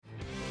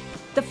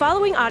The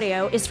following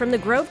audio is from the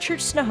Grove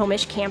Church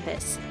Snohomish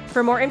campus.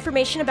 For more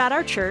information about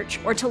our church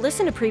or to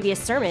listen to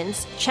previous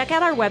sermons, check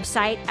out our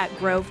website at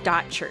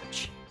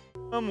grove.church.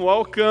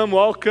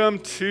 Welcome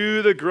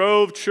to the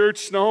Grove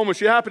Church Snohomish.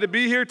 You happy to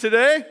be here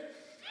today?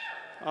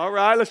 All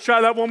right, let's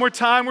try that one more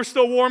time. We're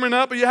still warming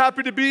up. Are you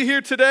happy to be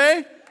here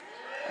today?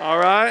 All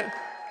right.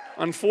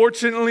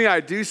 Unfortunately,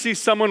 I do see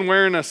someone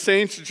wearing a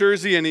Saints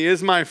jersey, and he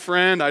is my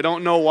friend. I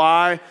don't know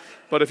why.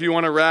 But if you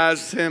want to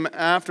razz him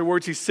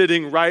afterwards, he's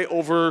sitting right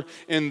over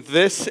in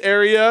this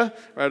area,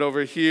 right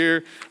over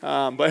here.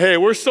 But hey,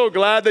 we're so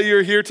glad that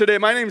you're here today.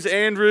 My name's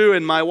Andrew,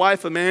 and my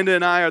wife Amanda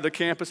and I are the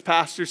campus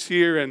pastors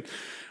here. And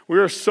we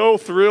are so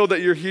thrilled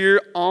that you're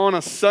here on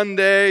a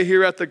Sunday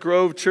here at the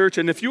Grove Church.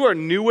 And if you are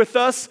new with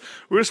us,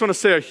 we just want to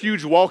say a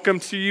huge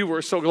welcome to you.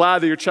 We're so glad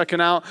that you're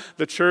checking out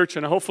the church.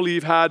 And hopefully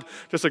you've had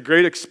just a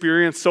great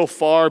experience so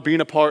far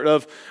being a part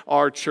of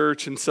our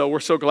church. And so we're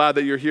so glad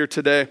that you're here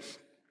today.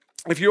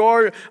 If you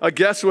are a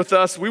guest with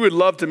us, we would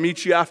love to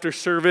meet you after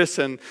service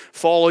and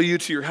follow you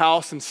to your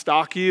house and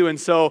stalk you. And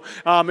so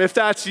if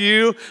that's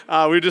you,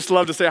 we'd just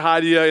love to say hi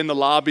to you in the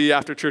lobby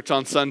after church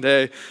on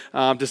Sunday,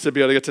 just to be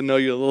able to get to know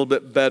you a little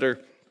bit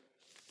better.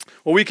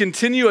 Well, we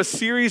continue a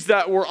series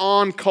that we're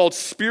on called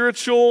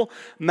Spiritual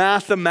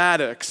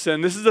Mathematics.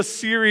 And this is a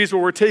series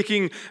where we're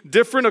taking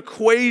different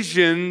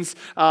equations,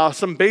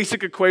 some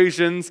basic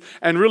equations,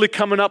 and really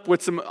coming up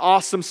with some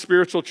awesome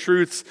spiritual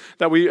truths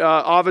that we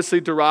obviously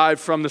derive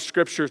from the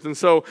scriptures. And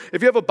so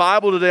if you have a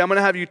Bible today, I'm going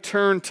to have you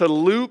turn to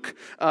Luke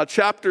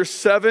chapter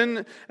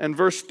 7 and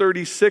verse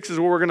 36 is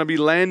where we're going to be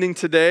landing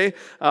today.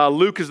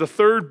 Luke is the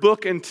third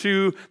book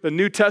into the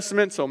New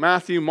Testament, so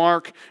Matthew,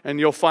 Mark, and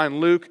you'll find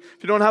Luke.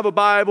 If you don't have a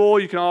Bible,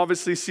 you can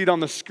obviously see it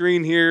on the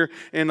screen here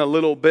in a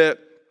little bit.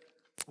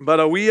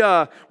 But we've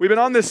been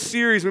on this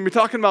series. We've been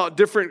talking about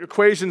different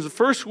equations. The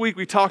first week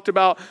we talked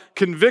about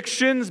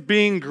convictions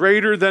being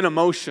greater than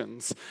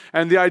emotions.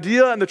 And the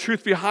idea and the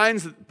truth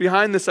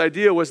behind this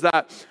idea was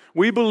that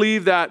we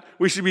believe that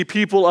we should be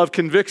people of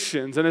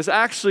convictions. And it's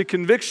actually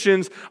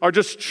convictions are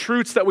just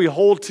truths that we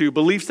hold to,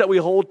 beliefs that we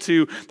hold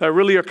to that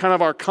really are kind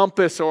of our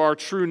compass or our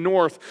true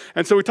north.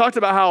 And so we talked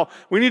about how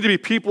we need to be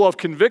people of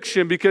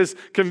conviction because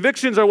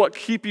convictions are what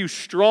keep you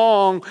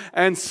strong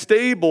and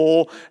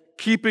stable,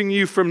 keeping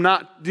you from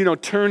not,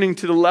 turning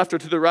to the left or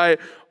to the right,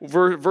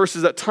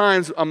 versus at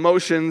times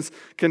emotions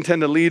can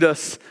tend to lead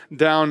us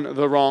down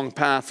the wrong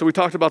path. So we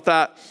talked about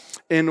that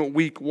in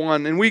week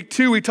 1. In week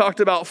 2, we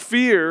talked about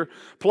fear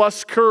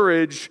plus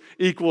courage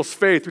equals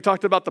faith. We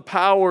talked about the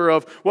power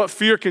of what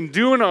fear can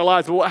do in our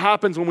lives, but what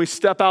happens when we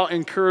step out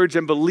in courage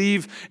and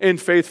believe in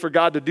faith for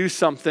God to do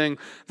something,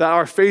 that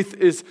our faith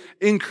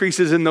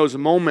increases in those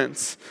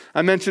moments.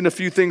 I mentioned a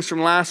few things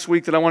from last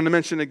week that I wanted to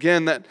mention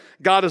again, that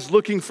God is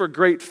looking for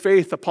great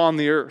faith upon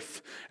the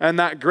earth, and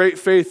that great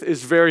faith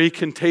is very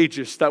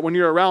contagious, that when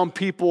you're around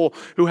people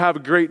who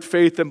have great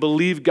faith and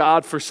believe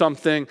God for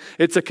something,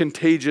 it's a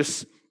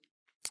contagious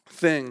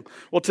thing.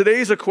 Well,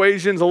 today's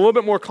equation is a little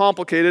bit more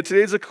complicated.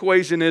 Today's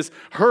equation is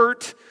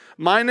hurt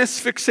minus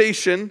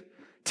fixation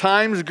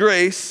times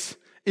grace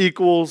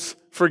equals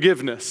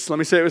forgiveness. Let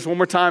me say this one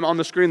more time on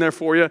the screen there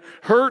for you.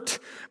 Hurt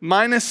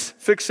minus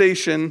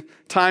fixation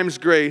times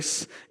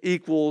grace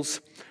equals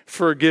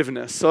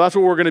forgiveness. So that's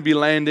what we're going to be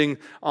landing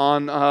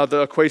on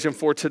the equation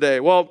for today.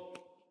 Well,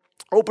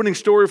 opening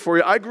story for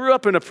you. I grew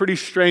up in a pretty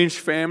strange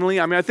family.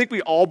 I think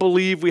we all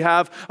believe we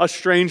have a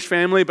strange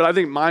family, but I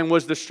think mine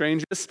was the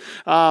strangest.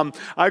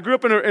 I grew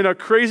up in a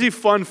crazy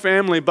fun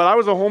family, but I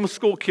was a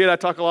homeschool kid. I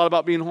talk a lot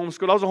about being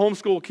homeschooled. I was a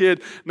homeschool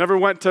kid, never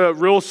went to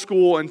real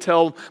school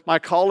until my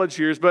college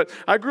years, but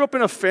I grew up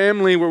in a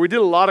family where we did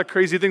a lot of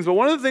crazy things. But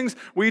one of the things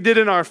we did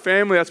in our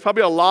family that's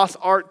probably a lost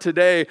art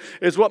today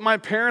is what my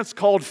parents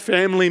called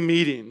family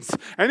meetings.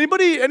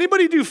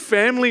 Anybody do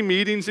family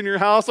meetings in your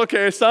house?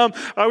 Okay, some.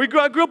 I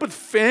grew up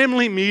with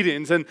family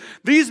meetings, and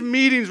these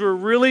meetings were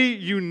really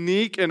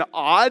unique and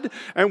odd.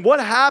 And what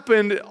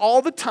happened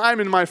all the time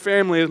in my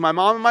family is my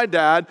mom and my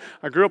dad,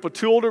 I grew up with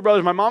 2 older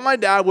brothers, my mom and my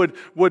dad would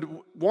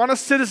want to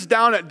sit us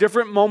down at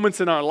different moments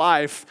in our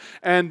life,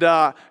 and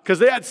because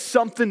they had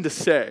something to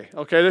say,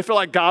 okay? They felt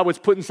like God was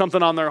putting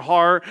something on their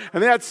heart,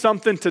 and they had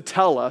something to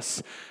tell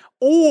us.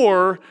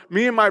 Or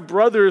me and my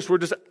brothers were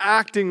just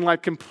acting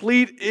like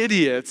complete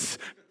idiots,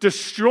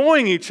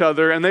 destroying each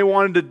other, and they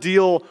wanted to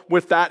deal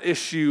with that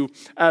issue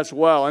as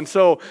well. And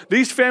so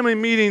these family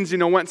meetings,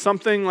 went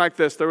something like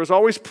this. There was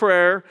always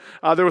prayer,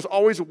 there was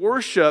always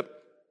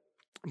worship,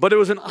 but it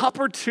was an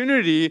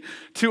opportunity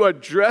to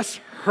address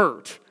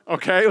hurt.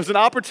 Okay, it was an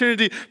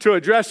opportunity to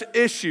address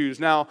issues.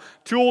 Now,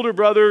 2 older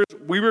brothers,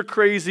 we were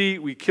crazy,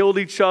 we killed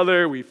each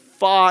other, we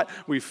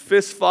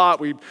fist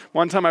fought.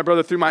 One time my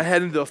brother threw my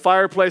head into the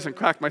fireplace and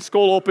cracked my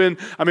skull open.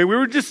 We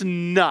were just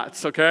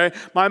nuts, okay?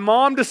 My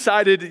mom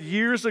decided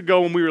years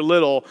ago when we were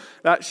little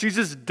that she's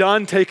just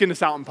done taking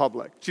us out in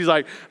public.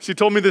 She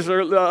told me this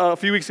a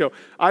few weeks ago.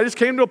 I just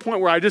came to a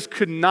point where I just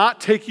could not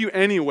take you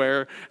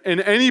anywhere in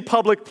any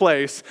public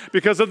place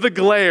because of the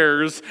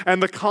glares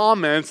and the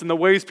comments and the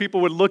ways people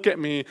would look at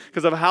me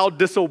because of how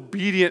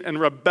disobedient and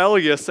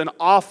rebellious and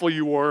awful you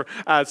you were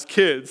as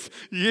kids.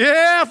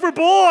 Yeah, for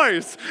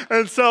boys.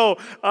 And so,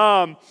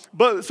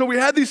 so we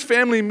had these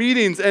family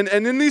meetings, and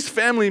in these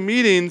family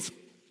meetings,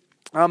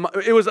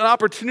 it was an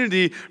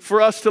opportunity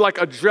for us to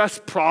address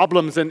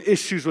problems and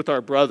issues with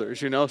our brothers,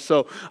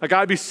 So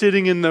I'd be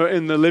sitting in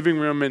the living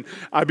room and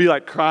I'd be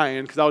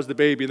crying because I was the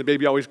baby and the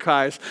baby always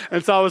cries.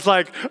 And so I was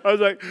like,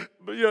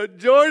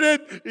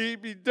 Jordan,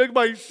 he took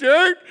my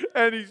shirt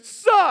and he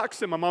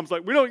sucks. And my mom's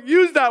like, we don't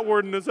use that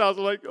word in this house.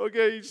 I'm like,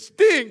 okay, he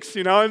stinks,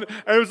 And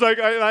it was like,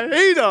 I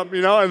hate him,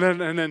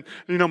 And then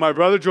my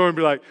brother Jordan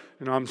would be like,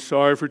 I'm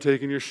sorry for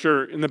taking your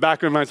shirt. In the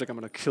back of my mind, it's like, I'm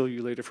going to kill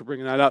you later for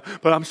bringing that up.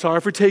 But I'm sorry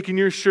for taking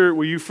your shirt.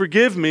 Will you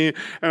forgive me?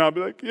 And I'll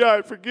be like, yeah,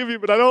 I forgive you,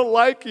 but I don't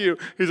like you.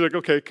 He's like,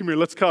 okay, come here,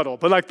 let's cuddle.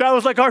 But that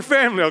was our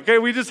family, okay?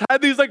 We just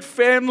had these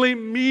family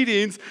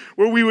meetings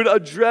where we would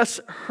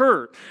address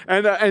hurt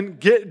and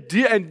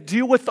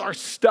deal with our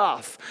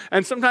stuff.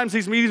 And sometimes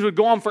these meetings would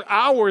go on for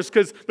hours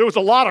because there was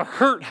a lot of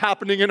hurt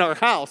happening in our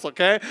house,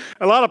 okay?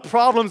 A lot of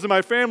problems in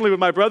my family with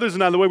my brothers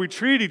and I, the way we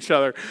treat each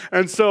other.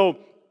 And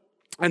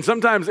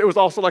sometimes it was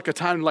also a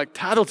time to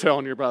tattletale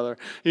on your brother.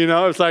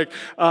 It's like,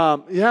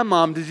 yeah,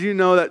 Mom, did you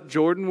know that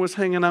Jordan was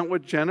hanging out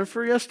with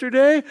Jennifer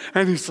yesterday?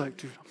 And he's like,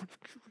 dude,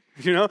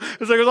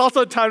 it's it was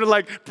also a time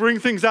to bring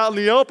things out in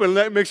the open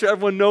and make sure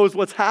everyone knows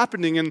what's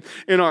happening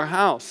in our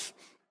house.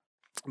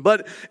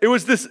 But it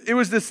was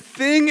this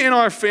thing in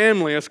our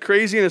family, as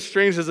crazy and as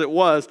strange as it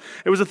was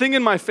a thing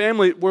in my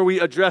family where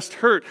we addressed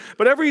hurt.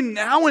 But every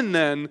now and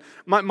then,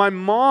 my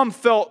mom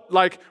felt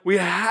like we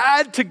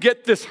had to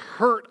get this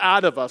hurt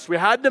out of us. We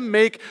had to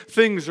make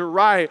things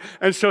right.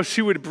 And so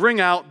she would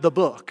bring out the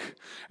book.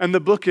 And the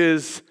book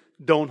is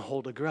Don't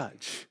Hold a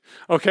Grudge.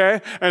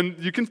 Okay? And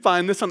you can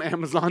find this on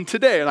Amazon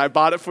today, and I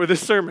bought it for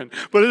this sermon.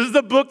 But this is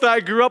the book that I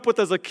grew up with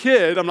as a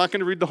kid. I'm not going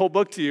to read the whole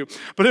book to you,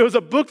 but it was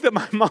a book that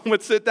my mom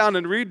would sit down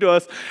and read to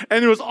us,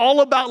 and it was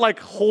all about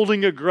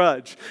holding a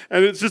grudge.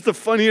 And it's just the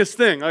funniest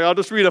thing. I'll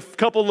just read a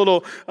couple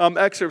little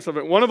excerpts of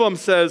it. One of them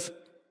says,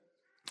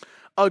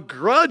 a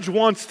grudge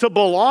wants to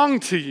belong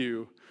to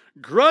you.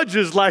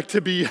 Grudges like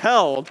to be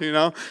held,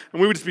 And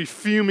we would just be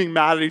fuming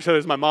mad at each other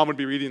as my mom would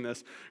be reading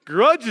this.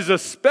 Grudges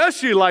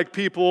especially like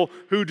people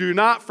who do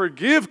not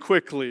forgive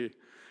quickly.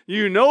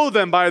 You know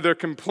them by their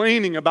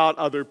complaining about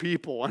other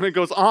people. And it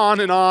goes on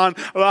and on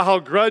about how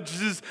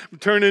grudges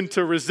turn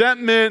into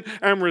resentment,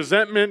 and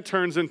resentment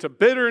turns into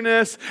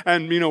bitterness,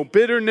 and,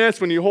 bitterness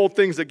when you hold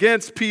things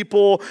against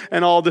people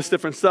and all this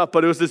different stuff.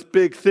 But it was this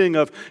big thing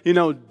of,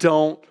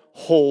 don't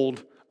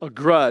hold a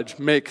grudge.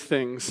 Make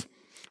things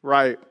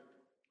right.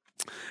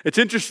 It's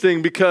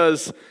interesting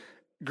because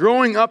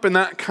growing up in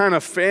that kind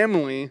of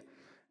family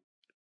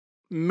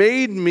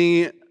made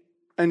me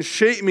and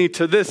shaped me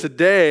to this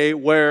day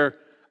where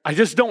I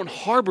just don't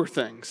harbor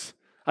things.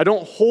 I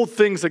don't hold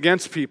things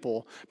against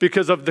people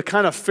because of the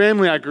kind of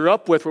family I grew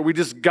up with where we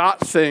just got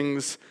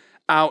things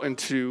out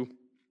into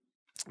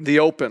the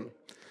open.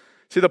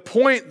 See, the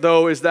point,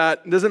 though, is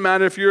that it doesn't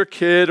matter if you're a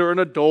kid or an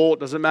adult,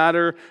 it doesn't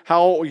matter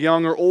how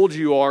young or old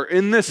you are.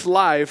 In this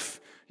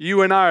life,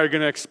 you and I are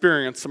going to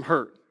experience some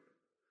hurt.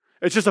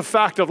 It's just a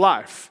fact of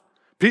life.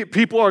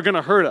 People are going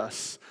to hurt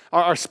us.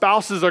 Our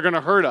spouses are going to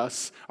hurt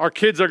us. Our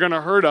kids are going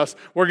to hurt us.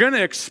 We're going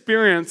to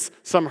experience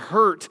some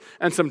hurt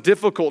and some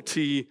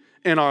difficulty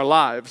in our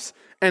lives.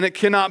 And it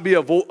cannot be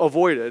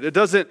avoided. It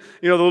doesn't,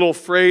 the little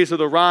phrase or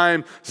the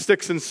rhyme,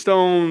 sticks and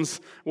stones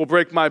will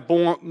break my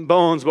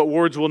bones, but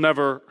words will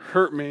never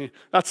hurt me.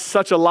 That's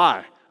such a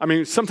lie. I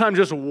mean, sometimes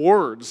just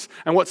words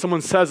and what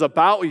someone says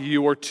about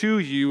you or to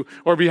you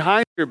or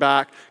behind your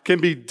back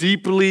can be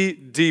deeply,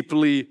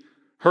 deeply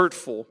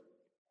hurtful.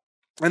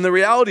 And the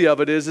reality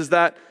of it is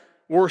that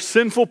we're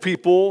sinful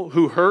people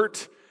who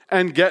hurt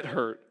and get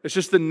hurt. It's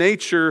just the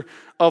nature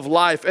of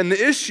life. And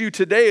the issue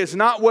today is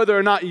not whether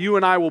or not you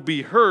and I will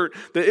be hurt.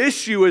 The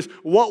issue is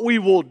what we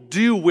will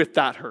do with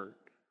that hurt.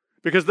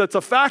 Because that's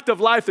a fact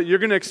of life that you're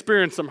going to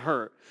experience some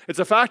hurt. It's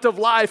a fact of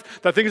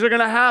life that things are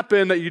going to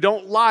happen that you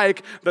don't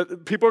like,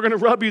 that people are going to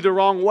rub you the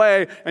wrong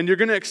way, and you're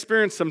going to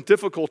experience some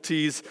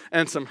difficulties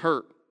and some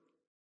hurt.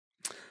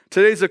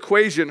 Today's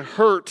equation,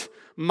 hurt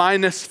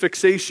minus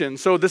fixation.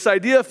 So this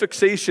idea of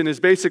fixation is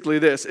basically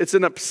this. It's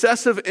an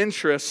obsessive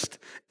interest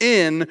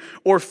in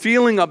or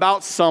feeling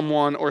about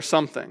someone or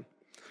something.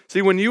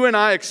 See, when you and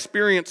I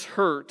experience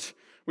hurt,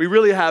 we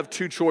really have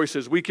two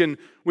choices. We can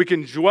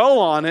dwell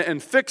on it and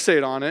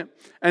fixate on it,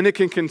 and it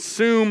can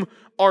consume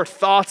our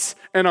thoughts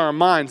and our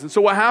minds. And so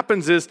what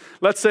happens is,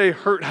 let's say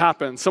hurt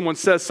happens. Someone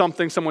says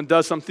something, someone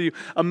does something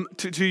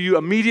to you,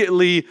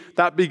 immediately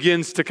that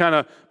begins to kind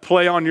of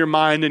play on your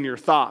mind and your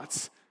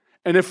thoughts.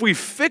 And if we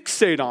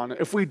fixate on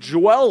it, if we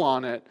dwell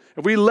on it,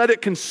 if we let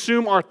it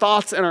consume our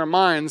thoughts and our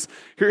minds,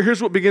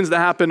 here's what begins to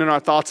happen in our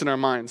thoughts and our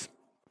minds.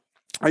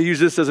 I use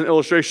this as an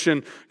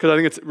illustration because I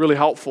think it's really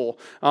helpful.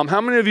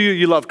 How many of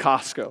you love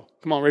Costco?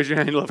 Come on, raise your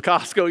hand. You love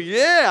Costco.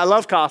 Yeah, I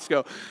love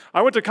Costco.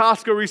 I went to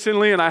Costco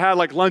recently and I had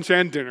like lunch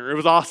and dinner. It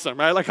was awesome,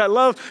 right? Like I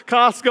love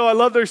Costco. I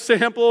love their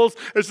samples.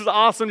 This is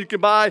awesome. You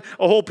can buy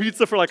a whole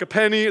pizza for like a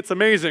penny. It's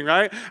amazing,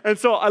 right? And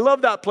so I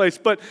love that place.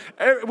 But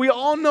we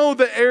all know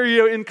the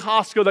area in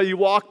Costco that you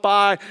walk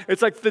by.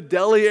 It's like the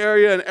deli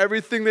area and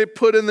everything they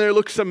put in there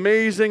looks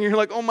amazing. You're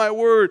like, oh my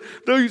word,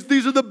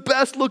 these are the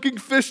best looking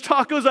fish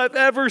tacos I've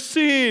ever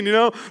seen. You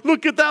know,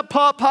 look at that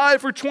pot pie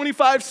for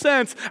 25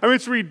 cents. I mean,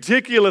 it's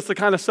ridiculous the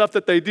kind of stuff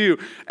that they do.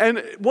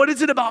 And what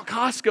is it about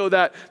Costco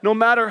that no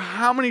matter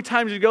how many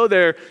times you go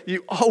there,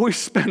 you always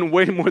spend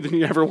way more than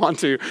you ever want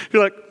to?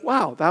 You're like,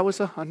 wow, that was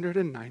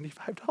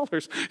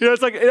 $195. You know,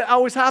 it's like it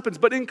always happens.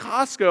 But in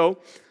Costco,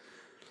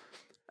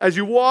 as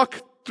you walk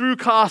through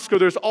Costco,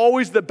 there's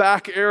always the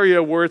back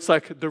area where it's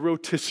like the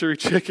rotisserie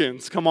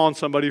chickens. Come on,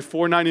 somebody,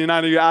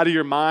 $4.99. Are you out of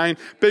your mind?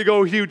 Big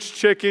old huge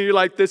chicken. You're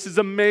like, this is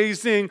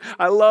amazing.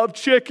 I love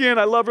chicken.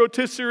 I love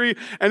rotisserie.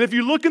 And if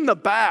you look in the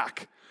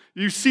back,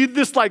 you see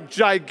this like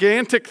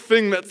gigantic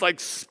thing that's like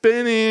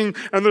spinning,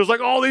 and there's like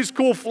all these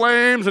cool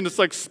flames, and it's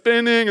like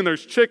spinning, and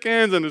there's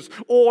chickens, and there's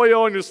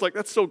oil, and you're just like,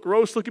 that's so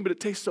gross looking, but it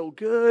tastes so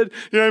good.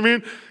 You know what I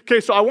mean? Okay,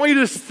 so I want you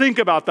to just think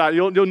about that.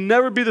 You'll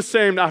never be the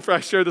same after I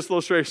share this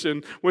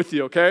illustration with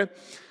you, okay?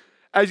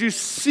 As you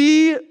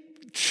see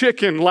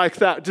chicken like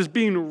that, just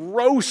being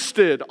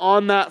roasted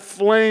on that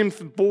flame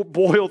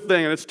boiled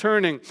thing, and it's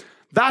turning,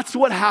 that's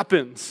what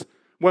happens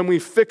when we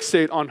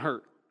fixate on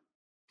hurt.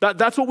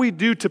 That's what we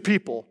do to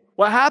people.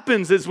 What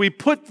happens is we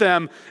put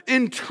them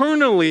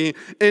internally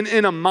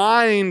in a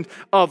mind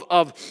of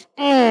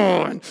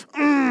I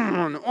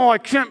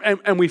can't,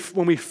 and when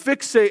we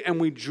fixate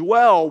and we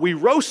dwell, we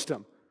roast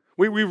them.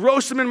 We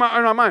roast them in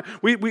our mind.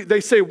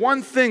 They say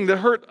one thing, the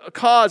hurt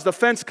caused, the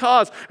offense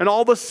caused, and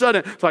all of a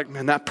sudden, it's like,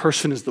 man, that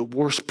person is the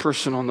worst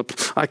person on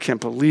the, I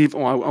can't believe,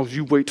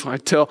 you wait till I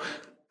tell.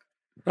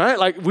 Right?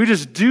 Like we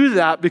just do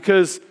that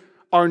because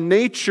our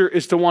nature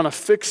is to want to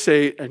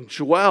fixate and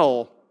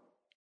dwell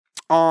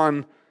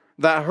on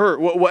that hurt.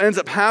 What ends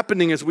up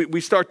happening is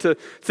we start to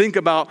think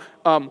about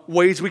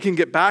ways we can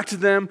get back to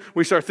them.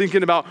 We start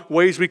thinking about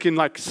ways we can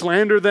like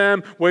slander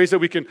them, ways that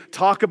we can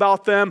talk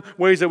about them,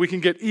 ways that we can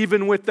get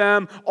even with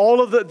them.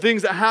 All of the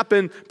things that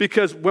happen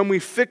because when we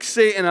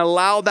fixate and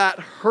allow that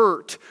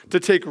hurt to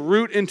take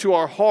root into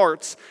our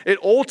hearts, it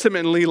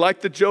ultimately,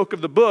 like the joke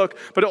of the book,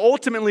 but it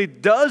ultimately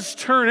does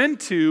turn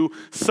into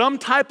some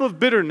type of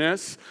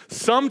bitterness,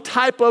 some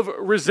type of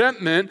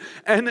resentment,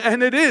 and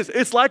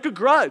it's like a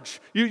grudge.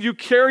 You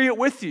carry it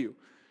with you.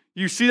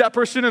 You see that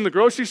person in the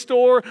grocery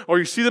store, or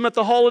you see them at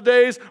the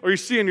holidays, or you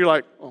see and you're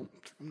like, oh,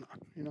 I'm not,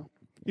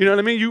 You know what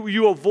I mean?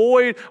 You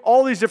avoid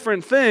all these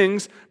different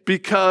things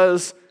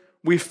because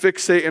we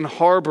fixate and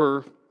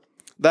harbor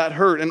that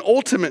hurt. And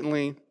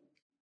ultimately,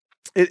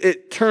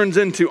 it turns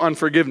into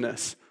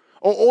unforgiveness.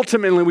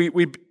 Ultimately,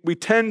 we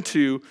tend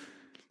to,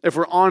 if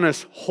we're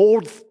honest,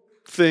 hold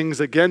things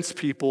against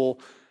people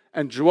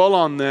and dwell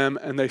on them,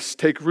 and they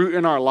take root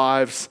in our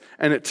lives,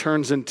 and it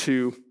turns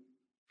into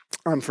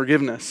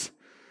unforgiveness.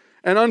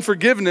 And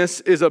unforgiveness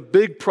is a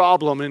big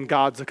problem in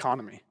God's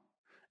economy.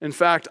 In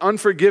fact,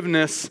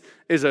 unforgiveness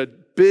is a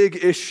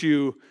big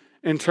issue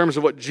in terms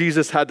of what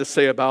Jesus had to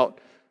say about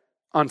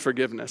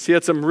unforgiveness. He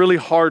had some really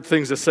hard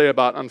things to say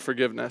about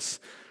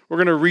unforgiveness. We're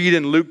going to read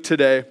in Luke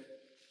today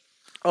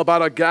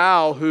about a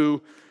gal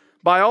who,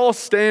 by all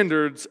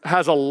standards,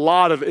 has a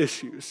lot of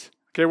issues.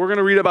 Okay, we're going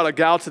to read about a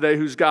gal today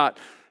who's got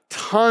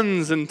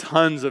tons and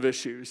tons of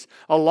issues,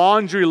 a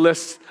laundry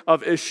list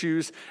of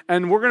issues,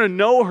 and we're going to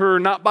know her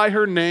not by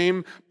her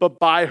name, but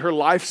by her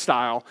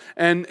lifestyle.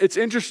 And it's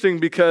interesting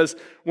because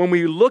when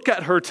we look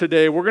at her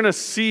today, we're going to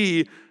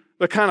see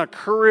the kind of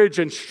courage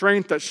and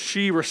strength that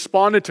she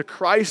responded to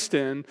Christ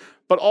in,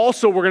 but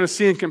also we're going to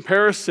see in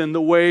comparison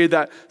the way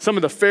that some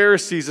of the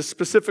Pharisees,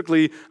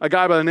 specifically a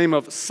guy by the name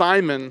of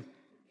Simon,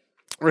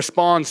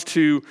 responds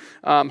to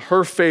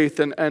her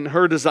faith and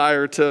her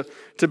desire to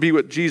be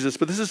with Jesus.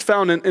 But this is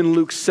found in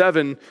Luke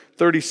 7,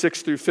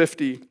 36 through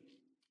 50.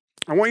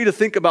 I want you to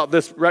think about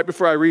this right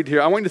before I read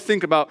here. I want you to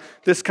think about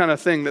this kind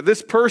of thing, that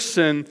this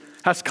person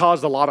has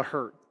caused a lot of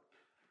hurt.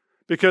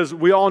 Because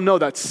we all know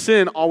that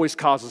sin always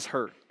causes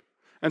hurt.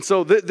 And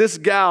so this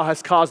gal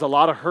has caused a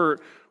lot of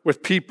hurt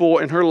with people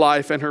in her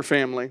life and her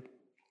family.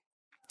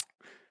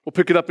 We'll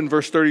pick it up in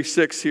verse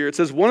 36 here. It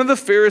says, one of the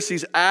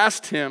Pharisees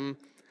asked him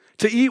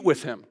to eat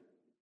with him.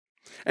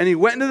 And he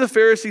went into the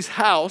Pharisee's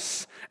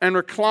house and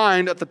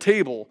reclined at the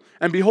table.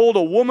 And behold,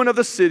 a woman of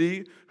the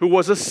city who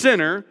was a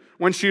sinner,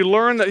 when she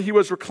learned that he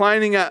was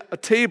reclining at a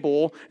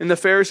table in the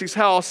Pharisee's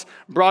house,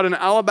 brought an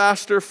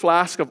alabaster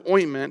flask of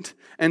ointment,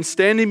 and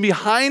standing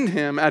behind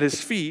him at his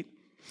feet,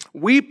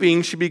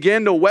 weeping, she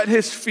began to wet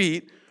his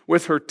feet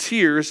with her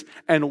tears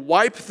and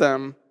wipe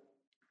them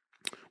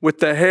with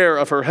the hair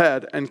of her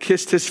head, and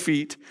kissed his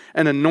feet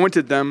and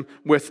anointed them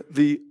with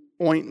the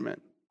ointment.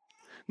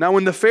 Now,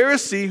 when the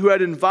Pharisee who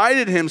had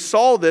invited him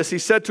saw this, he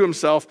said to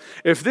himself,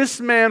 if this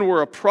man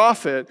were a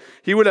prophet,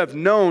 he would have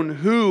known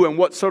who and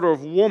what sort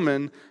of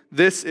woman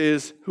this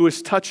is who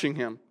is touching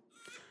him,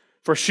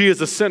 for she is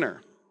a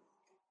sinner.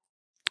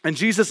 And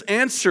Jesus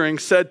answering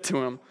said to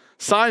him,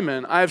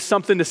 Simon, I have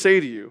something to say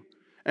to you.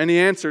 And he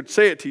answered,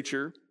 say it,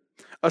 teacher.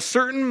 A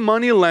certain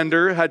money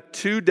lender had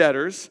two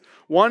debtors.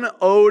 One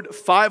owed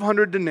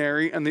 500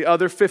 denarii and the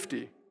other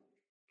 50.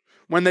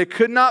 When they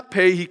could not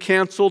pay, he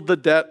canceled the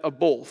debt of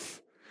both.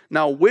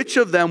 Now, which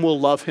of them will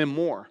love him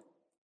more?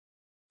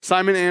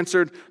 Simon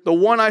answered, the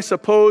one, I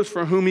suppose,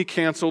 for whom he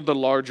canceled the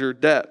larger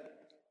debt.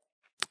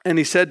 And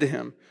he said to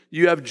him,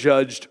 you have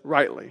judged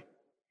rightly.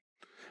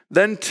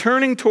 Then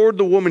turning toward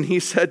the woman, he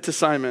said to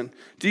Simon,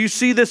 do you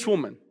see this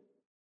woman?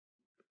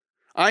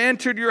 I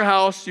entered your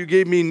house, you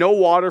gave me no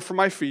water for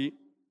my feet,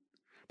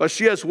 but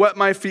she has wet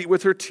my feet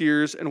with her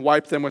tears and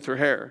wiped them with her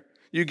hair.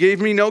 You gave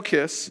me no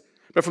kiss,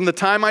 but from the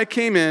time I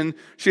came in,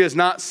 she has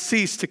not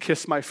ceased to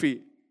kiss my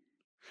feet.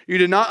 You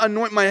did not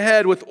anoint my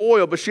head with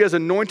oil, but she has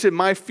anointed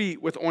my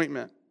feet with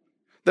ointment.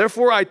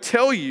 Therefore I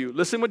tell you,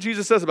 listen what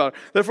Jesus says about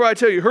her. Therefore I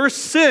tell you, her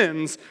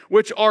sins,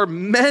 which are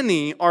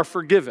many, are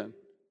forgiven.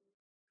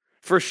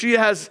 For she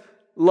has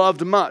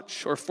loved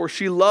much, or for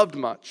she loved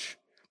much.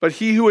 But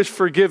he who is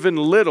forgiven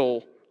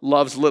little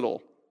loves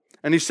little.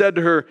 And he said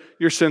to her,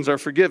 your sins are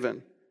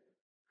forgiven.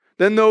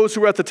 Then those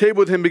who were at the table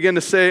with him began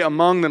to say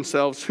among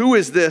themselves, who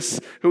is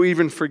this who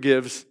even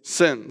forgives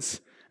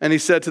sins? And he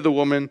said to the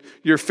woman,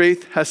 your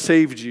faith has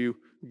saved you.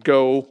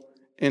 Go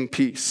in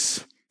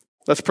peace.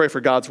 Let's pray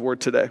for God's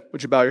word today.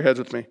 Would you bow your heads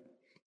with me?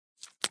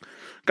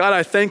 God,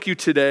 I thank you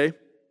today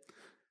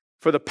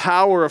for the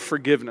power of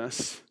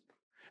forgiveness.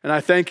 And I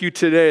thank you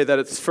today that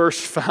it's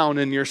first found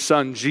in your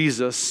son,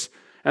 Jesus,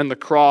 and the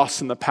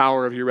cross and the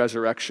power of your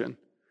resurrection.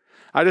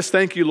 I just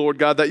thank you, Lord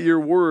God, that your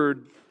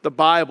word, the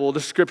Bible, the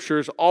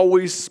scriptures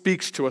always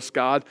speaks to us,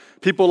 God.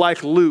 People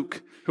like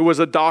Luke, who was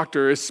a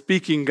doctor, is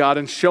speaking, God,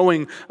 and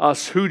showing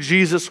us who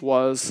Jesus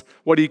was,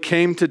 what he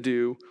came to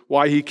do,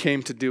 why he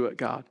came to do it,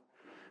 God.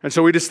 And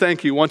so we just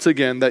thank you once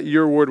again that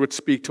your word would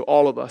speak to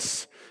all of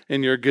us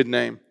in your good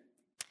name.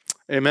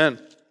 Amen.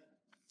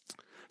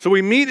 So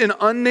we meet an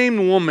unnamed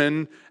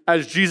woman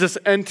as Jesus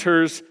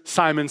enters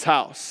Simon's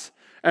house.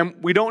 And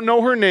we don't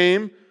know her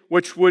name,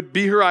 which would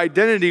be her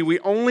identity. We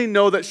only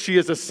know that she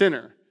is a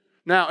sinner.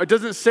 Now, it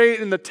doesn't say it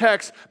in the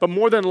text, but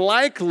more than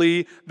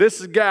likely,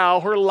 this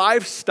gal, her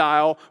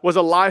lifestyle was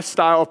a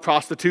lifestyle of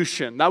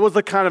prostitution. That was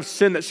the kind of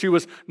sin that she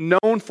was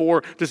known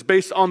for, just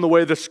based on the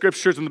way the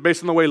scriptures and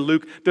based on the way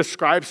Luke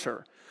describes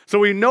her. So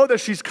we know that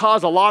she's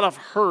caused a lot of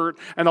hurt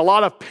and a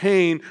lot of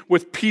pain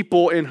with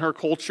people in her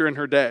culture in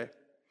her day.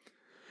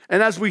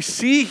 And as we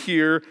see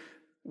here,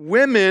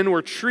 women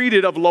were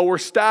treated of lower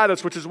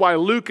status, which is why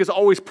Luke is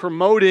always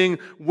promoting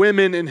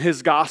women in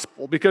his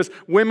gospel, because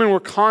women were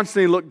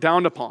constantly looked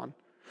down upon.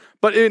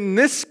 But in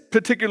this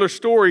particular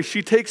story,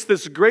 she takes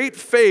this great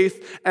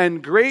faith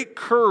and great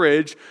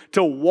courage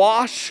to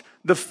wash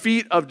the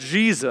feet of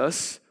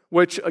Jesus,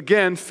 which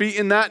again, feet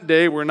in that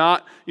day were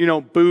not,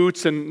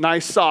 boots and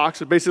nice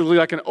socks. It's basically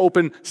like an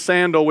open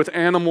sandal with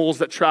animals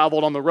that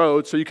traveled on the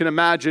road. So you can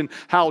imagine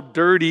how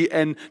dirty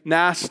and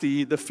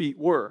nasty the feet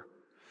were.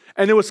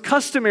 And it was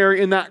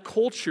customary in that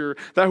culture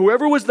that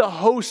whoever was the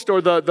host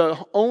or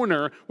the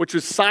owner, which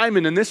was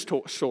Simon in this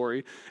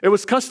story, it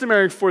was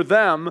customary for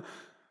them,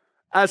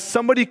 as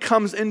somebody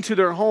comes into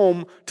their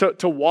home,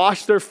 to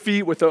wash their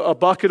feet with a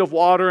bucket of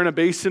water and a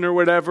basin or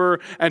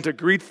whatever, and to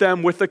greet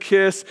them with a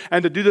kiss,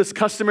 and to do this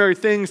customary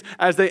things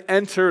as they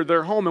enter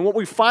their home. And what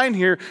we find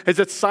here is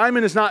that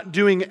Simon is not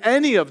doing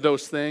any of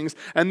those things,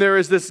 and there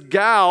is this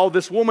gal,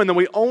 this woman, that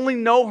we only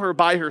know her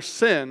by her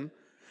sin,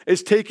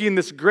 is taking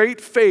this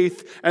great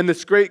faith and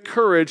this great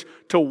courage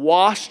to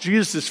wash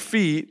Jesus'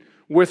 feet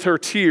with her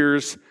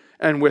tears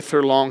and with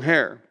her long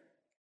hair.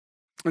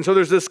 And so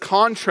there's this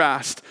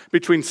contrast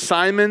between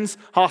Simon's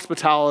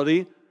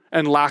hospitality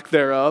and lack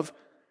thereof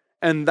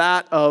and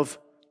that of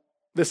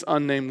this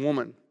unnamed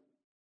woman.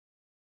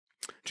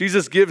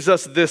 Jesus gives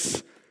us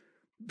this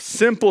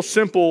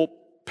simple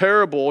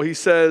parable. He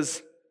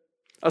says,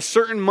 a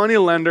certain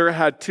moneylender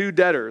had two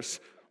debtors.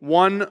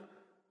 One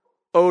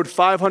owed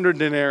 500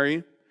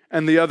 denarii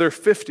and the other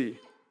 50.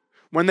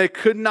 When they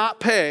could not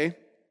pay,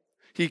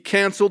 he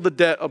canceled the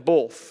debt of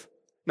both.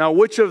 Now,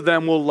 which of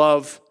them will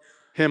love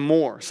him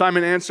more?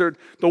 Simon answered,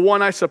 the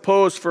one, I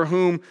suppose, for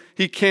whom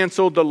he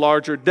canceled the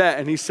larger debt.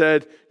 And he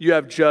said, you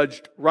have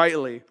judged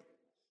rightly.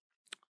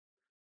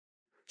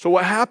 So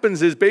what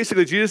happens is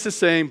basically Jesus is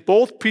saying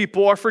both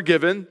people are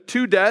forgiven,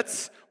 two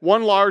debts,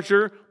 one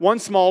larger, one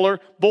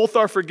smaller, both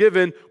are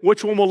forgiven.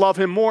 Which one will love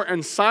him more?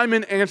 And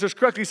Simon answers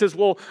correctly. He says,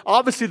 well,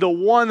 obviously the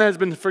one that has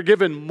been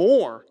forgiven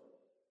more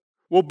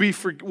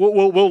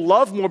will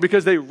love more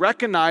because they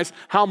recognize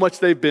how much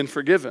they've been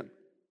forgiven.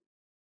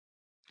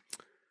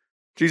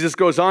 Jesus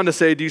goes on to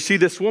say, do you see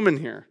this woman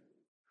here?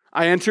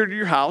 I entered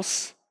your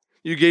house.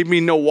 You gave me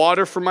no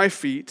water for my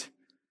feet,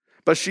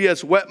 but she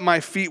has wet my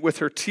feet with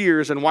her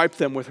tears and wiped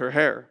them with her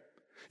hair.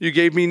 You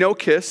gave me no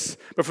kiss,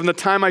 but from the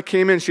time I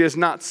came in, she has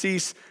not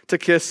ceased to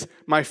kiss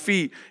my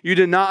feet. You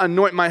did not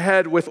anoint my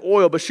head with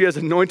oil, but she has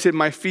anointed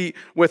my feet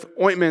with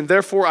ointment.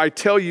 Therefore, I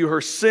tell you, her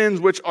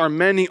sins, which are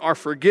many, are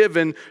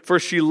forgiven, for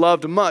she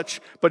loved much,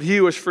 but he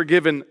who is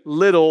forgiven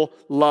little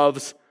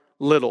loves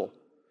little.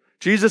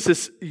 Jesus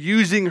is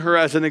using her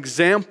as an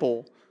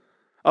example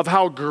of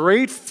how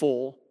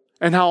grateful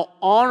and how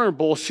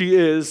honorable she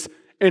is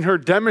in her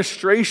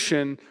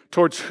demonstration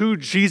towards who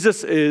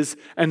Jesus is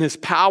and his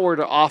power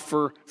to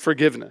offer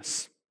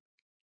forgiveness.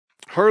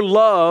 Her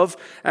love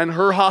and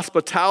her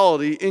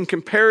hospitality in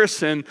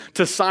comparison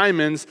to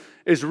Simon's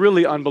is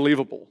really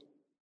unbelievable.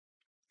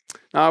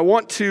 Now, I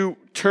want to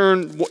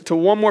turn to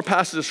one more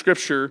passage of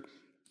Scripture,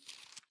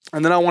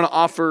 and then I want to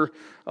offer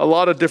a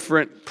lot of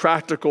different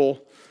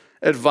practical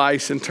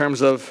advice in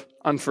terms of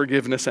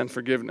unforgiveness and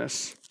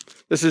forgiveness.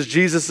 This is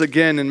Jesus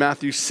again in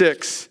Matthew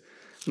 6,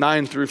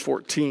 9 through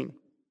 14.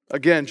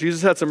 Again,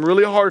 Jesus had some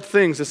really hard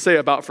things to say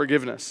about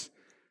forgiveness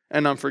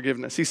and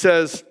unforgiveness. He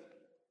says,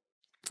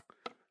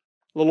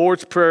 the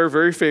Lord's Prayer,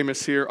 very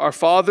famous here, "Our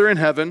Father in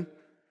heaven,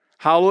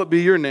 hallowed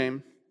be your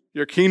name.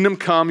 Your kingdom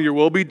come, your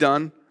will be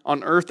done,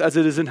 on earth as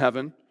it is in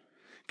heaven.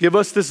 Give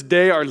us this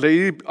day our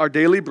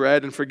daily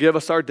bread, and forgive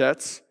us our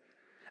debts,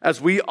 as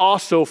we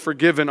also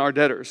forgiven our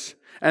debtors.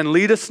 And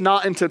lead us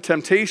not into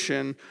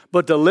temptation,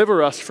 but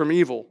deliver us from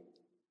evil."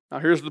 Now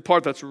here's the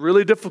part that's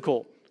really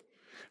difficult.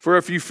 "For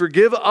if you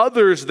forgive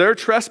others their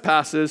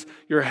trespasses,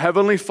 your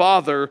heavenly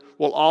Father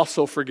will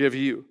also forgive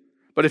you.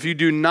 But if you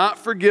do not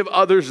forgive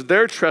others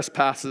their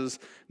trespasses,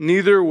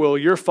 neither will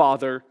your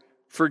Father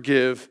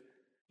forgive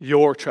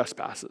your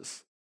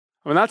trespasses."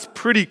 I mean, that's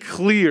pretty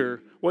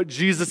clear what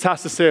Jesus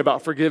has to say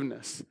about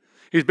forgiveness.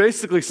 He's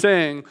basically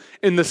saying,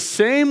 in the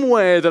same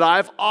way that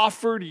I've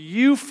offered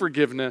you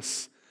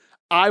forgiveness,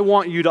 I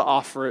want you to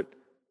offer it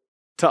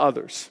to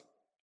others.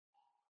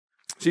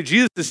 See,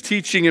 Jesus is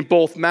teaching in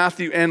both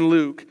Matthew and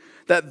Luke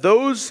that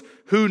those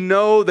who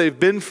know they've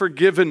been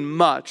forgiven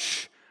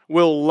much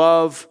will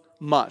love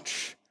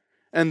much.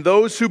 And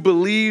those who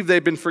believe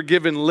they've been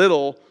forgiven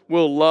little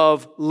will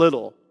love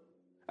little.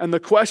 And the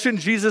question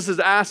Jesus is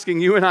asking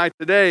you and I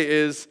today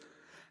is,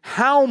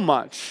 how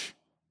much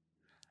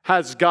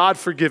has God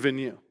forgiven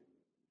you?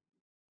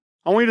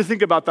 I want you to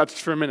think about that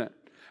just for a minute.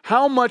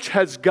 How much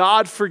has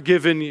God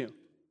forgiven you?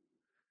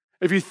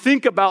 If you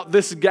think about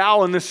this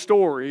gal in this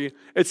story,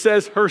 it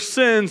says her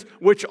sins,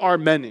 which are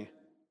many.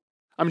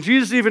 I mean,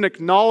 Jesus even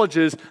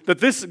acknowledges that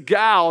this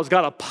gal's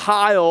got a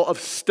pile of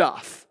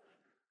stuff.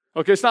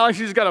 Okay, it's not like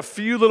she's got a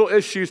few little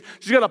issues.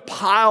 She's got a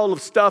pile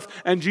of stuff,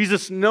 and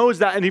Jesus knows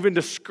that and even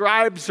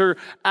describes her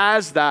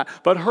as that.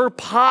 But her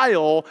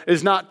pile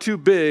is not too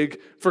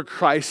big for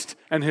Christ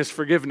and his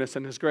forgiveness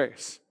and his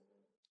grace.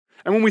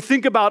 And when we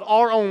think about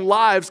our own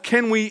lives,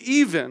 can we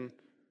even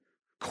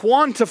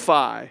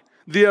quantify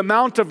the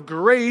amount of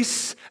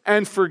grace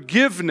and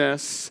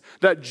forgiveness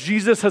that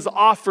Jesus has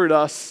offered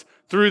us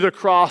through the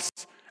cross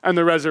and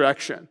the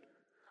resurrection?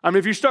 I mean,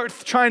 if you start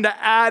trying to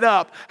add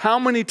up how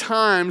many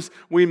times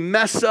we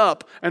mess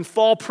up and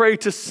fall prey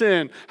to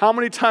sin, how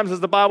many times,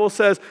 as the Bible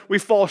says, we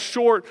fall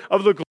short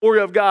of the glory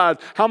of God,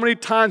 how many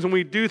times when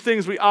we do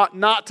things we ought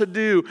not to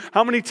do,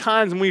 how many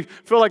times when we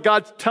feel like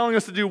God's telling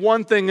us to do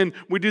one thing and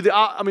we do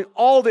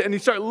and you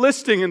start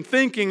listing and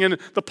thinking, and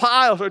the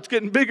pile starts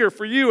getting bigger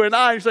for you and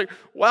I. It's like,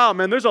 wow,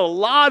 man, there's a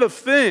lot of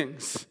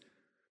things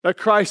that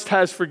Christ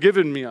has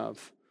forgiven me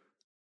of.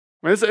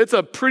 I mean, it's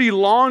a pretty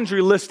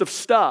laundry list of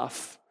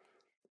stuff.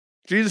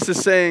 Jesus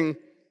is saying,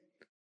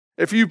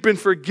 if you've been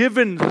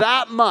forgiven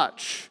that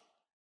much,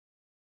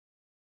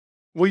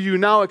 will you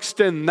now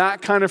extend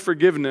that kind of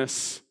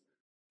forgiveness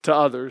to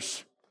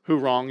others who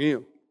wrong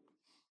you?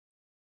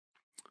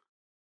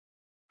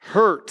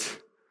 Hurt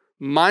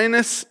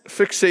minus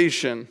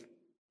fixation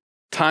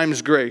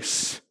times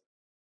grace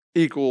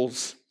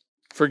equals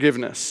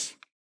forgiveness.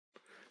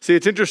 See,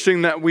 it's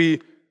interesting that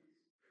we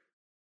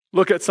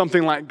look at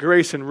something like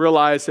grace and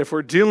realize if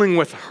we're dealing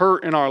with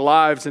hurt in our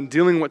lives and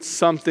dealing with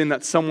something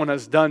that someone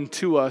has done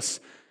to us,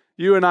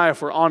 you and I,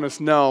 if we're honest,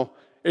 know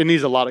it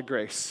needs a lot of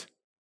grace.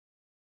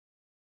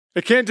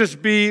 It can't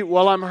just be,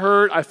 well, I'm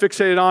hurt, I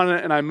fixated on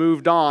it, and I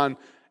moved on.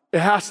 It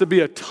has to be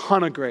a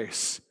ton of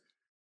grace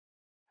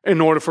in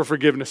order for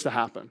forgiveness to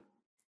happen.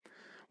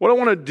 What I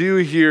want to do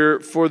here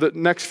for the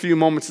next few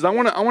moments is I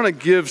want to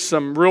give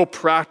some real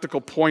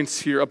practical points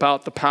here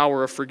about the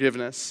power of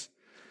forgiveness.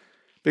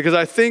 Because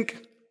I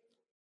think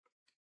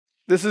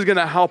this is going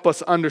to help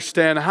us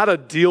understand how to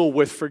deal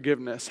with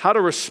forgiveness, how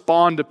to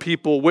respond to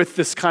people with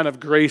this kind of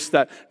grace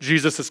that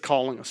Jesus is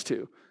calling us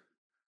to.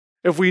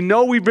 If we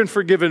know we've been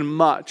forgiven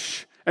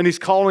much, and he's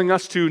calling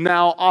us to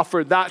now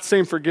offer that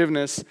same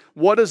forgiveness,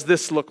 what does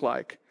this look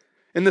like?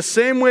 In the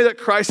same way that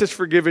Christ has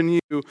forgiven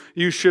you,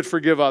 you should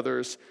forgive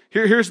others.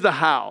 Here's the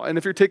how. And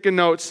if you're taking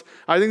notes,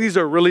 I think these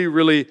are really,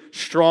 really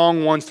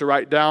strong ones to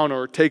write down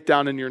or take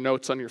down in your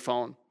notes on your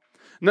phone.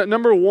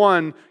 Number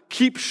one,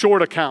 keep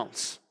short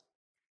accounts.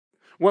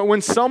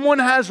 When someone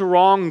has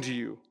wronged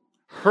you,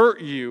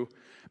 hurt you,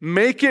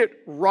 make it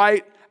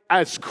right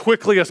as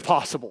quickly as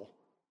possible.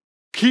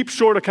 Keep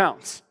short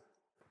accounts.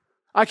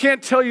 I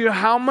can't tell you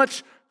how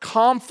much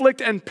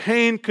conflict and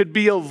pain could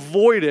be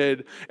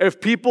avoided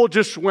if people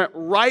just went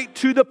right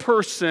to the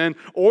person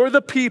or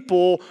the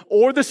people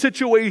or the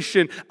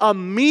situation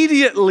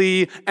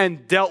immediately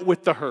and dealt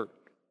with the hurt.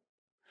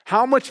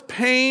 how much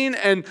pain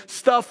and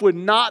stuff would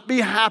not be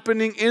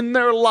happening in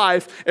their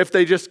life if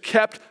they just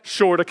kept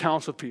short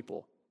accounts with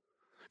people.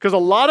 Because a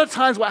lot of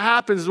times what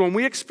happens is when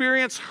we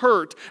experience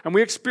hurt and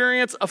we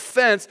experience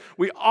offense,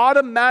 we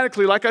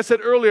automatically, like I said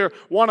earlier,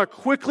 want to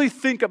quickly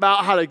think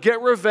about how to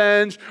get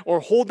revenge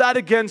or hold that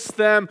against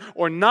them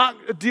or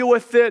not deal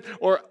with it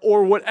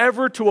or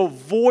whatever to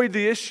avoid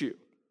the issue.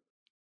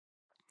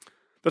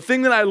 The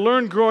thing that I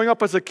learned growing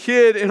up as a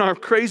kid in our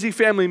crazy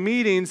family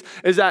meetings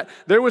is that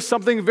there was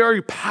something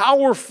very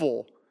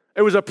powerful.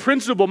 It was a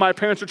principle my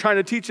parents were trying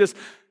to teach us.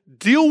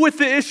 Deal with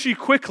the issue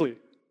quickly.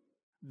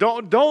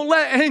 Don't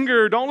let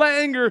anger,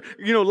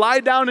 lie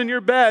down in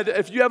your bed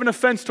if you have an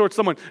offense towards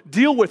someone.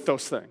 Deal with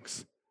those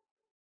things.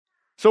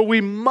 So we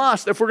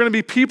must, if we're going to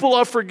be people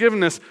of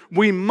forgiveness,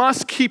 we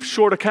must keep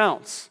short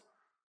accounts.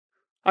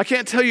 I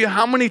can't tell you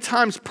how many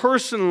times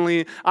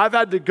personally I've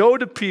had to go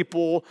to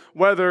people,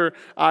 whether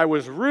I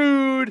was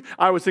rude,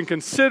 I was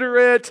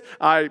inconsiderate,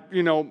 I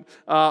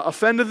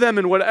offended them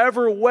in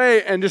whatever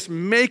way, and just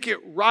make it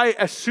right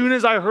as soon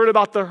as I heard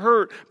about the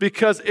hurt,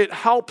 because it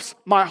helps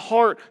my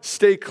heart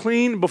stay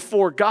clean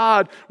before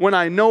God when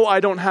I know I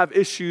don't have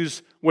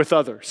issues with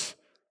others.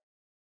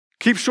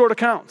 Keep short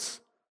accounts.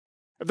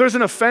 If there's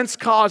an offense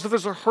caused, if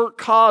there's a hurt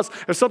caused,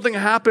 if something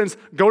happens,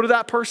 go to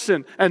that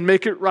person and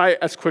make it right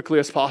as quickly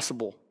as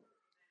possible.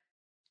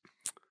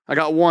 I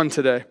got one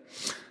today.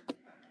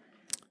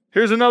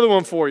 Here's another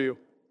one for you.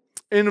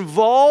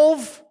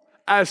 Involve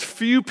as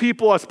few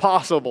people as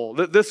possible.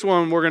 This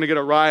one we're going to get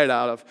a riot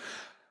out of.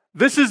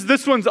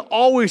 This one's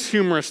always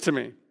humorous to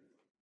me.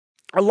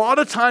 A lot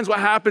of times what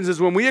happens is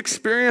when we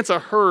experience a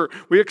hurt,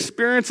 we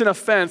experience an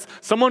offense,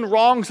 someone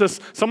wrongs us,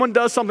 someone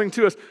does something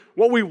to us,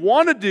 what we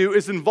want to do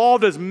is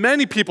involve as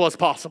many people as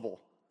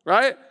possible,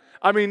 right?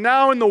 I mean,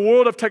 now in the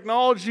world of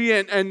technology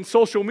and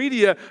social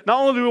media,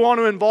 not only do we want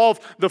to involve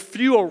the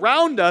few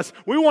around us,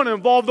 we want to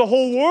involve the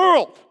whole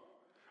world.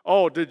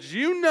 Oh, did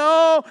you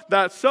know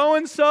that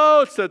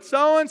so-and-so said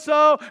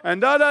so-and-so and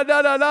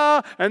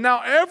da-da-da-da-da, and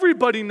now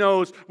everybody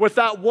knows what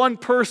that one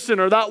person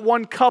or that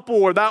one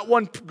couple or that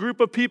one group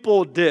of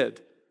people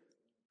did.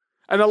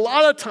 And a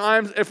lot of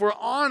times, if we're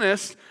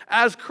honest,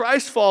 as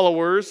Christ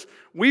followers,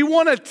 we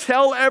want to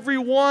tell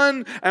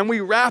everyone and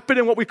we wrap it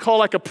in what we call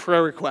like a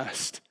prayer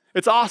request.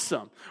 It's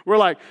awesome. We're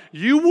like,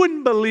 you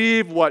wouldn't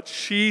believe what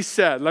she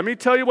said. Let me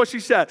tell you what she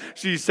said.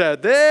 She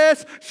said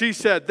this, she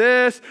said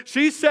this,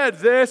 she said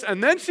this,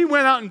 and then she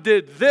went out and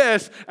did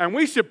this, and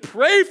we should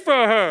pray for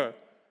her.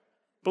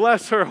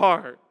 Bless her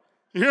heart.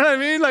 You know what I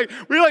mean? Like,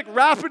 we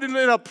wrap it in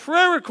a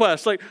prayer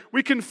request. Like,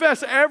 we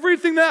confess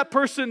everything that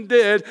person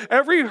did,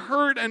 every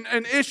hurt and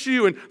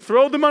issue, and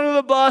throw them under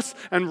the bus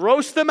and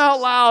roast them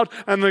out loud.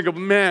 And they go,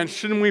 man,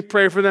 shouldn't we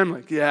pray for them?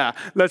 Like, yeah,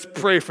 let's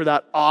pray for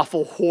that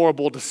awful,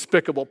 horrible,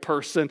 despicable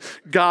person.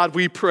 God,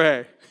 we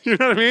pray. You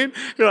know what I mean?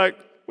 You're like,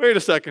 wait a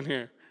second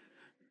here.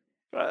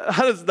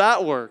 How does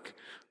that work?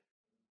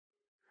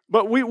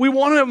 But we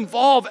want to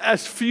involve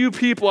as few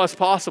people as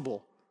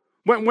possible.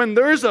 When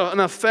there's an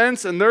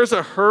offense and there's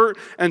a hurt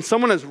and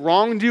someone has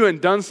wronged you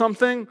and done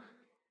something,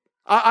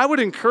 I would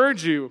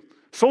encourage you,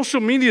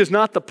 social media is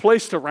not the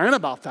place to rant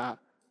about that.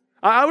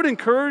 I would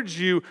encourage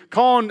you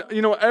calling,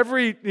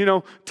 every,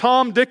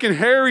 Tom, Dick, and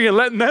Harry and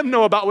letting them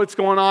know about what's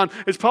going on.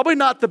 It's probably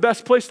not the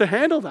best place to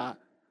handle that.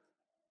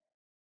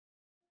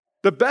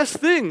 The best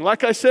thing,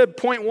 like I said,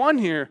 point one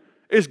here,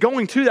 is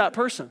going to that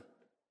person.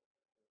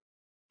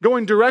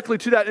 Going directly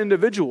to that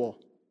individual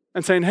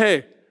and saying,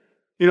 hey,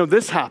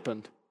 this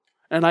happened.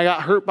 And I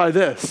got hurt by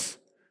this.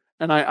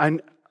 And I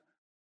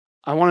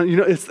want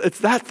to, it's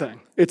that thing.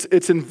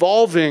 It's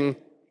involving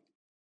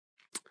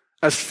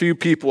as few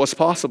people as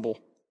possible.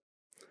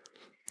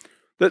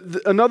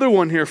 Another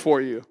one here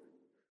for you.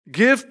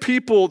 Give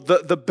people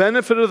the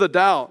benefit of the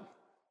doubt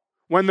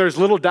when there's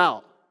little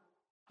doubt.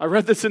 I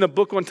read this in a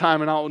book one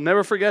time and I'll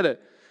never forget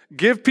it.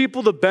 Give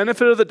people the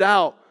benefit of the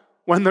doubt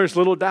when there's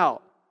little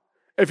doubt.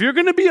 If you're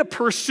going to be a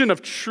person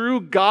of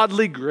true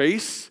godly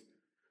grace,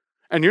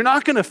 and you're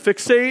not going to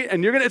fixate,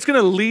 and it's going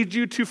to lead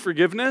you to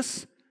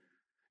forgiveness,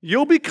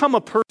 you'll become a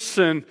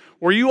person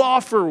where you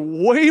offer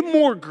way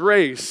more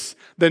grace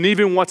than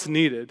even what's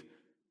needed.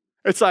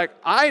 It's like,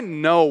 I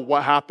know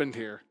what happened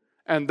here,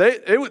 and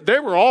they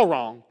were all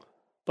wrong,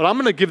 but I'm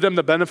going to give them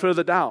the benefit of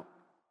the doubt,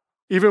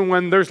 even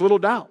when there's little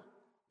doubt.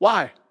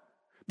 Why?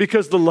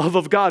 Because the love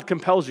of God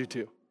compels you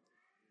to.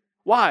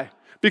 Why?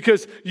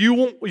 Because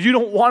you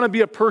don't want to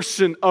be a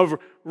person of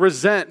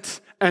resent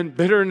and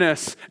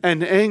bitterness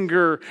and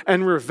anger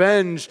and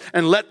revenge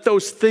and let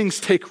those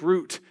things take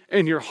root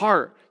in your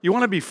heart. You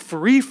want to be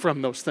free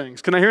from those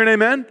things. Can I hear an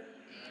amen?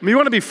 I mean, you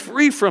want to be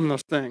free from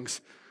those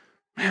things.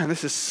 Man,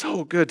 this is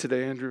so good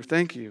today, Andrew.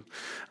 Thank you.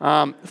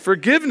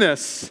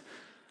 Forgiveness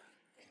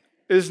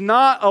is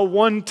not a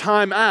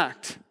one-time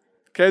act.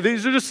 Okay,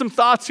 these are just some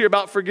thoughts here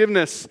about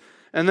forgiveness.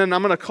 And then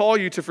I'm going to call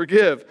you to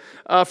forgive.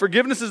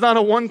 Forgiveness is not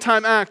a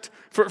one-time act.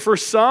 For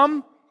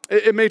some,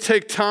 it may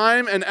take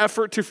time and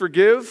effort to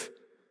forgive.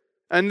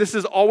 And this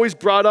is always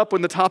brought up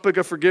when the topic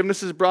of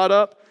forgiveness is brought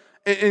up.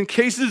 In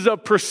cases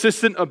of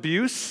persistent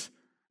abuse,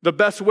 The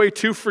best way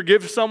to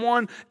forgive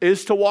someone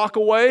is to walk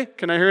away.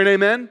 Can I hear an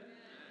amen?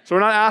 So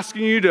we're not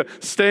asking you to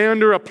stay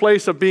under a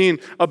place of being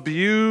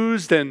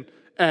abused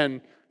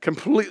and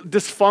complete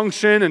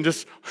dysfunction and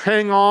just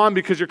hang on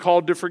because you're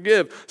called to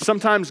forgive.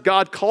 Sometimes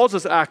God calls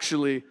us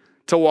actually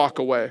to walk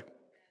away.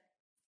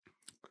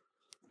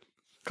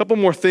 A couple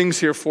more things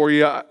here for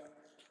you I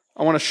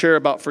want to share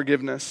about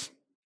forgiveness.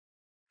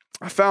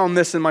 I found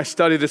this in my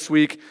study this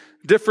week,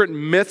 different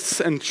myths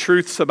and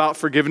truths about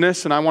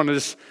forgiveness, and I want to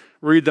just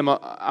read them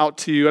out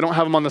to you. I don't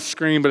have them on the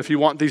screen, but if you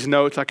want these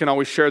notes, I can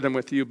always share them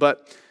with you.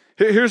 But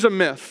here's a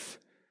myth.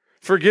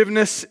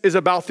 Forgiveness is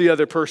about the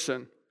other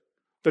person.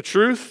 The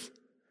truth,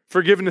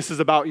 forgiveness is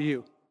about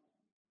you.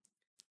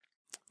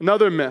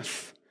 Another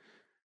myth.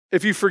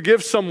 If you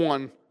forgive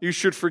someone, you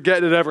should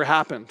forget it ever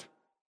happened.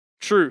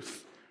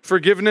 Truth.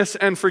 Forgiveness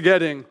and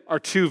forgetting are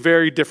two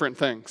very different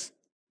things.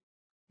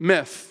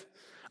 Myth.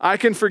 I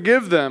can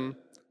forgive them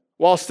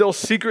while still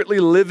secretly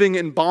living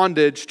in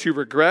bondage to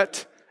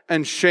regret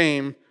and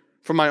shame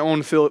for my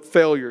own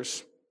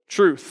failures.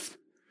 Truth.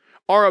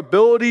 Our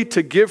ability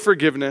to give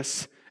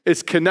forgiveness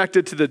is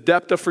connected to the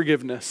depth of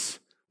forgiveness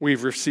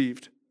we've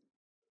received.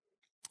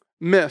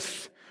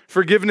 Myth.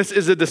 Forgiveness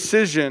is a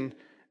decision,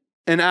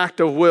 an act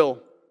of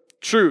will.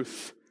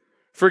 Truth.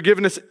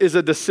 Forgiveness is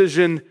a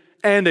decision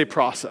and a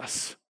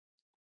process.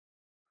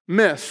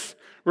 Myth.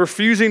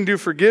 Refusing to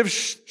forgive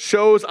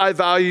shows I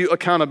value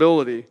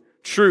accountability.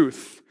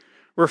 Truth.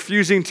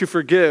 Refusing to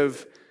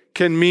forgive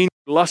can mean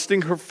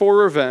lusting for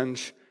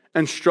revenge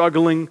and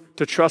struggling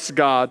to trust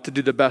God to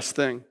do the best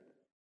thing.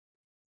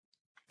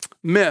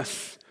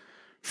 Myth.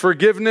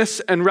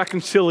 Forgiveness and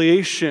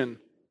reconciliation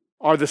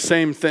are the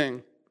same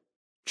thing.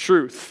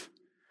 Truth.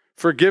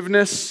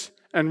 Forgiveness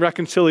and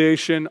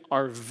reconciliation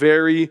are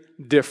very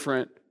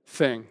different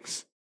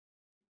things.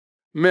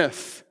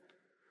 Myth.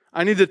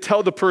 I need to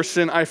tell the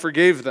person I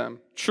forgave them.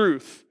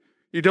 Truth.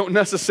 You don't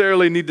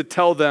necessarily need to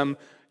tell them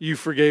you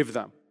forgave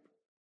them.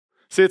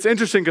 See, it's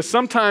interesting because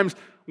sometimes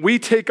we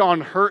take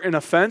on hurt and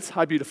offense.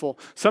 Hi, beautiful.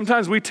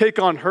 Sometimes we take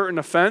on hurt and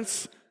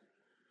offense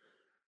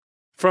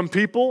from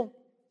people,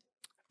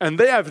 and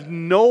they have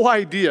no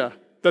idea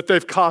that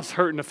they've caused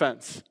hurt and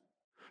offense.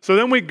 So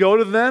then we go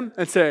to them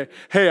and say,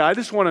 hey, I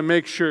just want to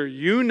make sure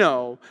you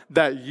know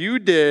that you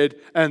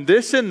did, and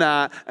this and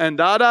that, and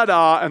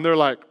da-da-da, and they're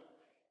like,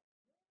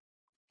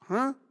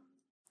 huh?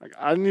 Like,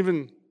 I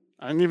didn't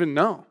even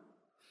know.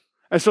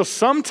 And so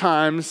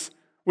sometimes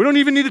we don't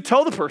even need to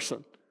tell the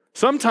person.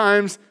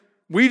 Sometimes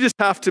we just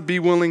have to be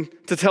willing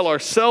to tell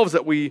ourselves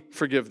that we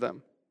forgive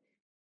them.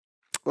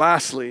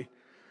 Lastly,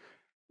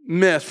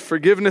 myth.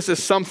 Forgiveness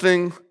is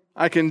something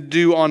I can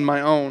do on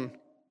my own.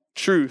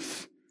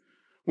 Truth.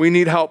 We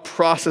need help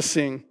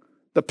processing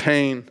the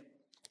pain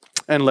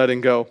and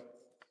letting go.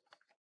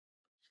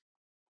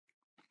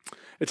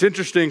 It's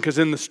interesting because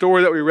in the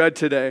story that we read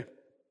today,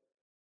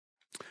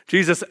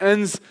 Jesus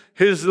ends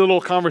his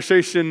little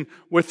conversation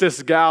with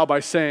this gal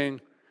by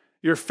saying,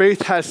 your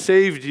faith has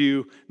saved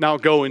you, now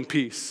go in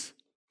peace.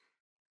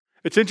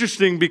 It's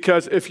interesting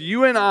because if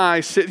you and I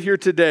sit here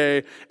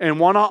today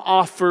and want to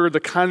offer the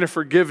kind of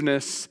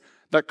forgiveness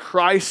that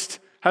Christ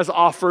has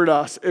offered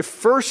us, it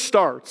first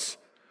starts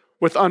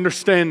with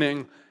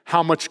understanding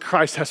how much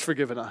Christ has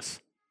forgiven us.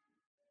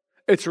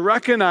 It's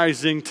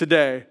recognizing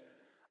today,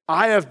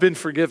 I have been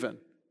forgiven.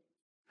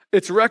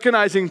 It's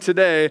recognizing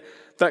today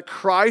that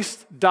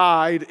Christ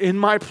died in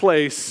my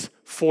place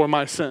for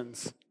my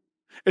sins.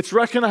 It's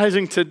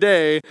recognizing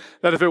today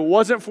that if it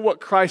wasn't for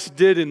what Christ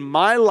did in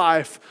my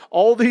life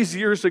all these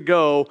years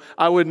ago,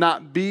 I would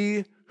not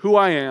be who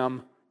I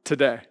am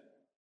today.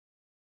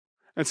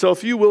 And so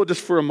if you will,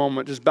 just for a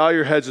moment, just bow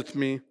your heads with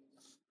me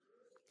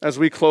as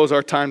we close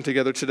our time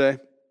together today.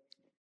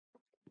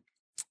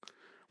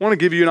 I want to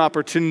give you an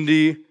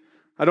opportunity.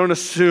 I don't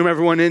assume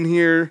everyone in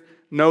here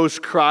knows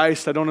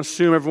Christ. I don't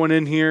assume everyone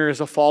in here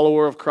is a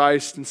follower of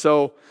Christ. And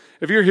so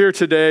if you're here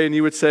today and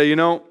you would say,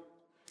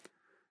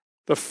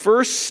 the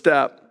first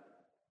step,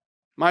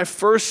 my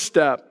first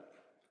step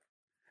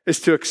is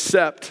to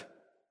accept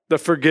the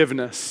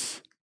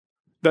forgiveness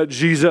that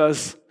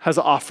Jesus has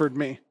offered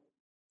me.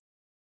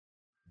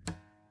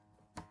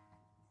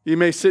 You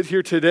may sit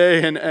here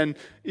today and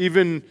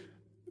even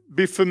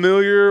be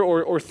familiar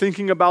or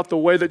thinking about the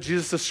way that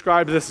Jesus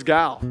described this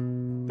gal.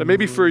 That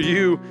maybe for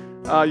you,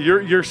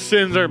 your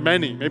sins are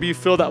many. Maybe you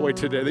feel that way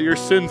today, that your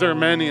sins are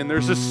many and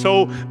there's just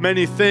so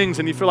many things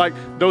and you feel like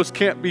those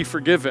can't be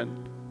forgiven.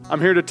 I'm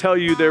here to tell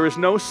you there is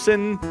no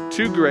sin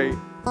too great,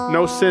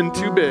 no sin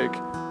too big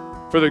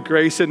for the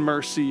grace and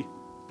mercy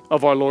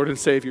of our Lord and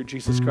Savior,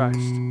 Jesus Christ.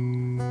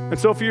 And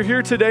so if you're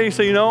here today and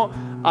say,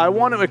 I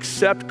want to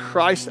accept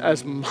Christ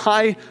as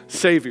my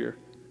Savior,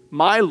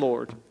 my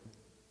Lord.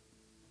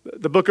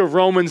 The book of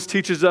Romans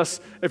teaches us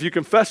if you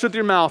confess with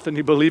your mouth and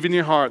you believe in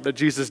your heart that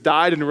Jesus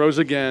died and rose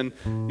again,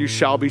 you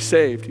shall be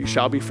saved, you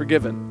shall be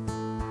forgiven.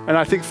 And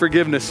I think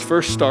forgiveness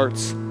first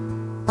starts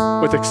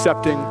with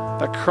accepting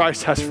that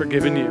Christ has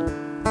forgiven you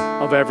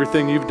of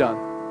everything you've done.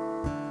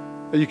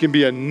 That you can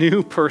be a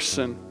new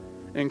person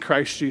in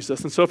Christ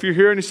Jesus. And so if you're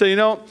here and you say,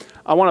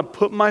 to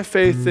put my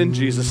faith in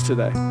Jesus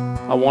today.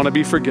 I want to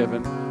be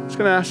forgiven. I'm just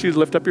going to ask you to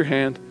lift up your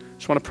hand. I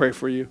just want to pray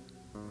for you.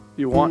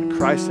 You want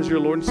Christ as your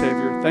Lord and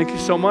Savior. Thank you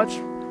so much.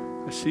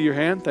 I see your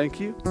hand. Thank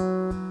you.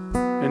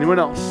 Anyone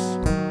else?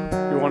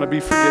 You want to be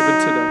forgiven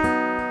today?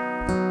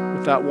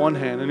 With that one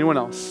hand. Anyone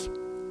else?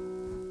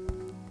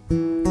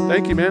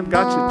 Thank you, man.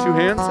 Got you. 2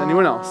 hands.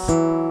 Anyone else?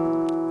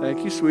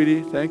 Thank you,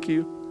 sweetie. Thank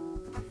you.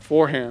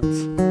 4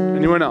 hands.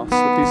 Anyone else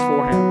with these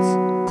 4 hands?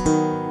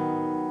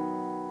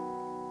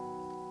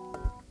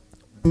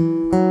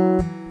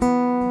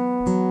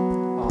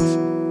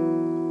 Awesome.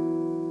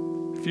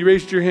 If you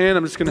raised your hand,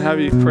 I'm just going to have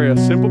you pray a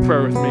simple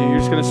prayer with me. You're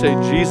just going to say,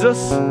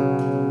 Jesus,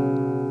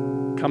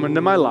 come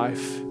into my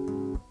life.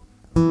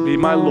 Be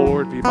my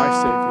Lord. Be my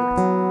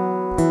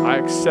Savior. I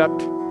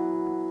accept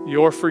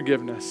your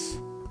forgiveness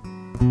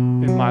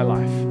in my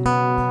life.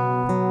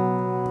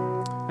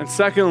 And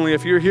secondly,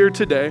 if you're here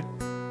today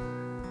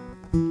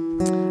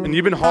and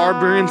you've been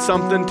harboring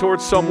something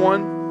towards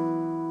someone,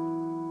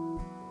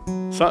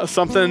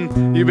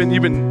 something you've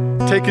been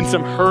taking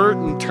some hurt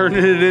and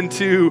turning it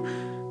into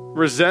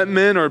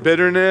resentment or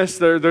bitterness,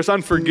 there's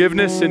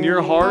unforgiveness in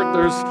your heart,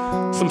 there's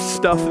some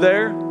stuff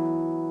there,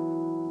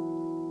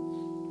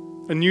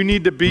 and you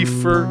need to be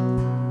able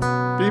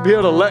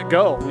to let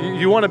go.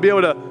 You want to be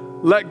able to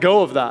let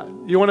go of that.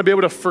 You want to be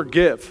able to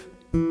forgive.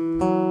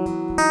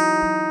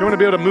 You want to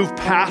be able to move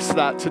past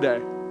that today.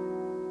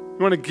 You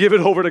want to give it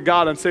over to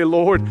God and say,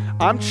 Lord,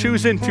 I'm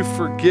choosing to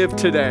forgive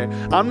today.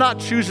 I'm not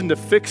choosing to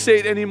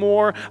fixate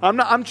anymore.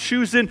 I'm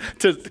choosing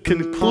to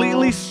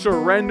completely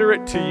surrender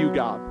it to you,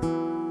 God,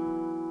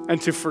 and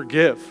to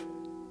forgive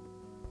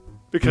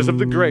because of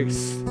the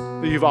grace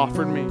that you've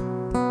offered me.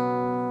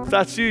 If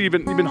that's you, you've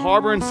been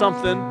harboring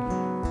something,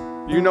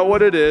 you know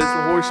what it is.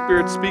 The Holy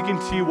Spirit's speaking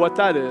to you what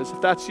that is. If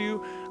that's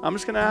you, I'm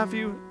just going to have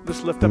you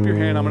just lift up your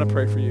hand. I'm going to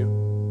pray for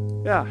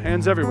you. Yeah,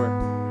 hands everywhere.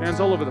 Hands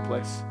all over the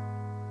place.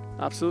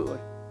 Absolutely.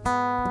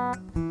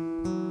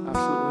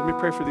 Absolutely. Let me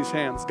pray for these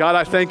hands. God,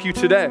 I thank you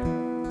today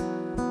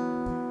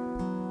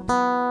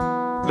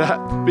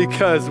that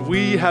because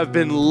we have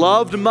been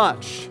loved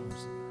much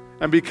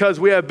and because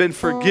we have been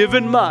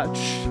forgiven much,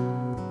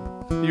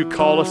 you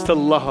call us to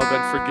love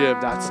and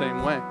forgive that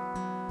same way.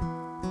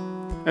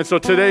 And so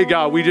today,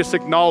 God, we just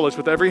acknowledge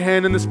with every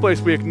hand in this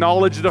place, we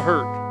acknowledge the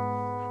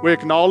hurt. We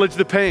acknowledge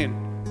the pain.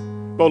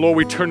 But Lord,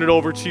 we turn it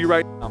over to you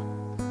right now.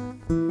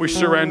 We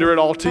surrender it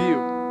all to you.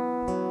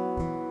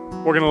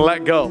 We're going to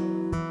let go.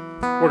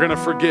 We're going to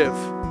forgive.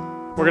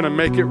 We're going to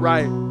make it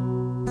right.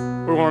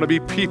 We want to be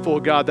people,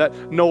 God,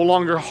 that no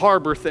longer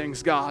harbor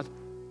things, God.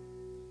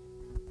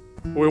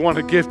 We want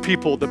to give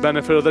people the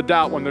benefit of the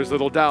doubt when there's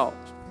little doubt.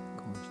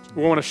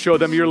 We want to show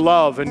them your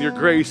love and your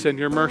grace and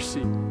your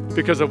mercy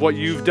because of what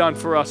you've done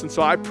for us. And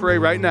so I pray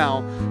right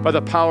now, by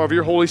the power of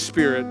your Holy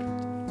Spirit,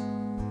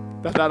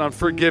 that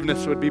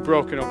unforgiveness would be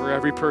broken over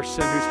every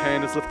person whose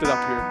hand is lifted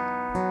up here.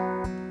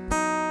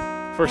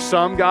 For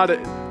some, God,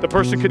 the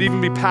person could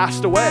even be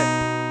passed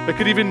away. They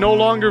could even no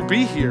longer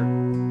be here,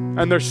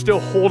 and they're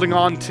still holding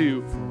on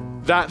to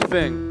that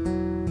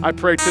thing. I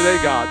pray today,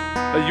 God,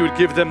 that you would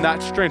give them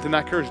that strength and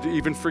that courage to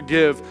even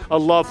forgive a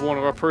loved one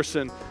or a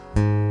person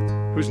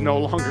who's no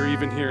longer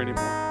even here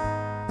anymore.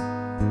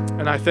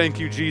 And I thank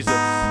you, Jesus,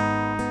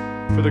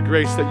 for the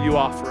grace that you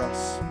offer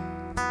us.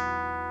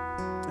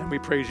 And we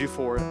praise you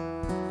for it.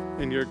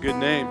 In your good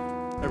name.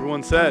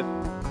 Everyone said,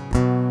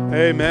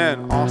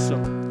 amen.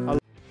 Awesome.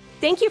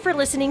 Thank you for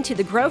listening to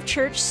the Grove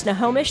Church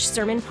Snohomish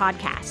Sermon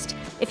Podcast.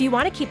 If you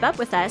want to keep up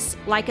with us,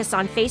 like us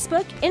on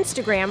Facebook,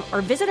 Instagram,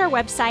 or visit our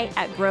website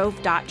at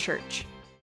grove.church.